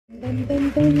Officially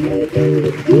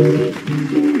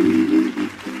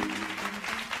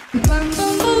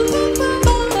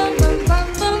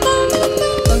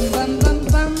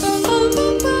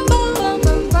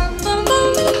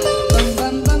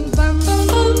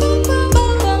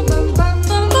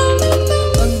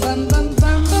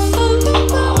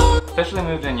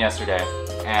moved in yesterday,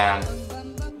 and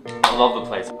I love the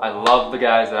place. I love the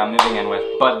guys that I'm moving in with.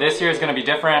 But this year is gonna be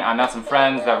different. I met some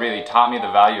friends that really taught me the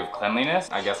value of cleanliness.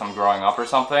 I guess I'm growing up or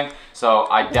something. So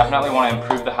I definitely wanna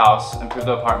improve the house, improve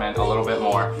the apartment a little bit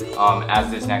more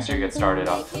as this next year gets started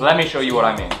up. Let me show you what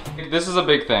I mean. This is a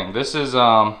big thing. This is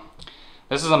a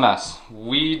mess.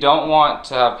 We don't want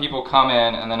to have people come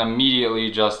in and then immediately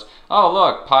just, oh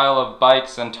look, pile of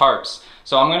bikes and tarps.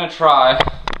 So I'm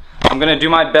gonna do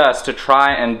my best to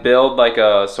try and build like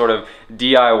a sort of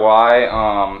DIY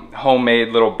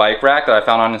homemade little bike rack that I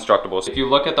found on Instructables. If you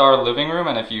look at our living room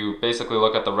and if you basically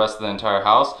look at the rest of the entire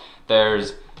house,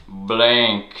 there's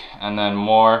blank and then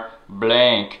more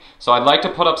blank. So I'd like to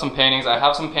put up some paintings. I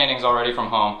have some paintings already from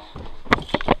home.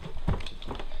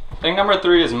 Thing number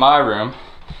 3 is my room.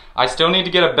 I still need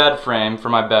to get a bed frame for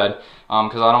my bed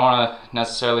because I don't want to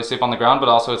necessarily sleep on the ground, but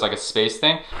also it's like a space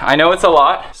thing. I know it's a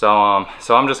lot, so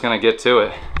I'm just gonna get to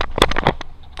it.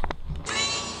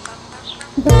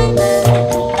 Bring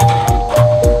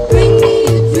me a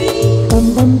dream,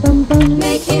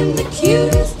 make him the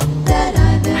cutest that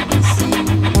I've ever seen.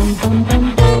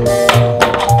 Bring me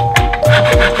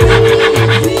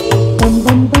a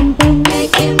dream,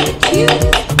 make him the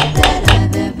cutest that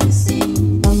I've ever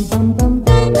seen.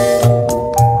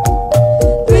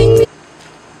 Bring me.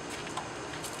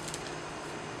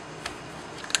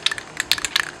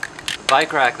 The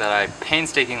bike rack that I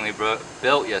painstakingly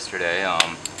built yesterday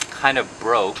kind of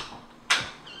broke.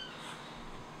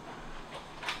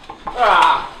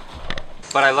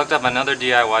 But I looked up another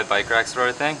DIY bike rack sort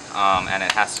of thing, and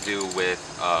it has to do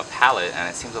with a pallet, and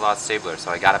it seems a lot stabler.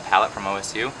 So I got a pallet from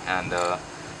OSU, and I'm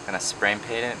gonna spray and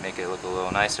paint it, make it look a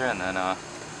little nicer, and then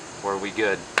we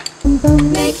good.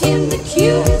 Make him the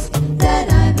cutest that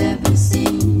I've ever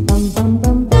seen.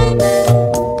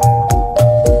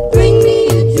 Bring me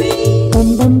a dream,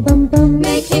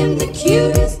 make him the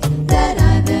cutest that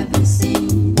I've ever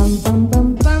seen.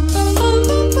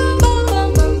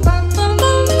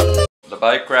 The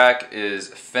bike rack is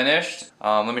finished.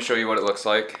 Let me show you what it looks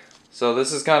like. So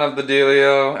this is kind of the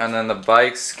dealio, and then the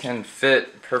bikes can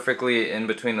fit perfectly in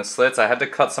between the slits. I had to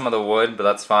cut some of the wood, but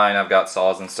that's fine. I've got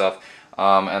saws and stuff.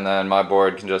 And then my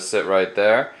board can just sit right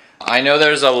there. I know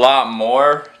there's a lot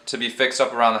more to be fixed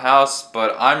up around the house,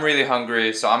 but I'm really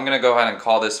hungry, so I'm gonna go ahead and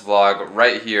call this vlog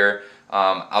right here.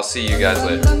 I'll see you guys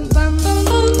later.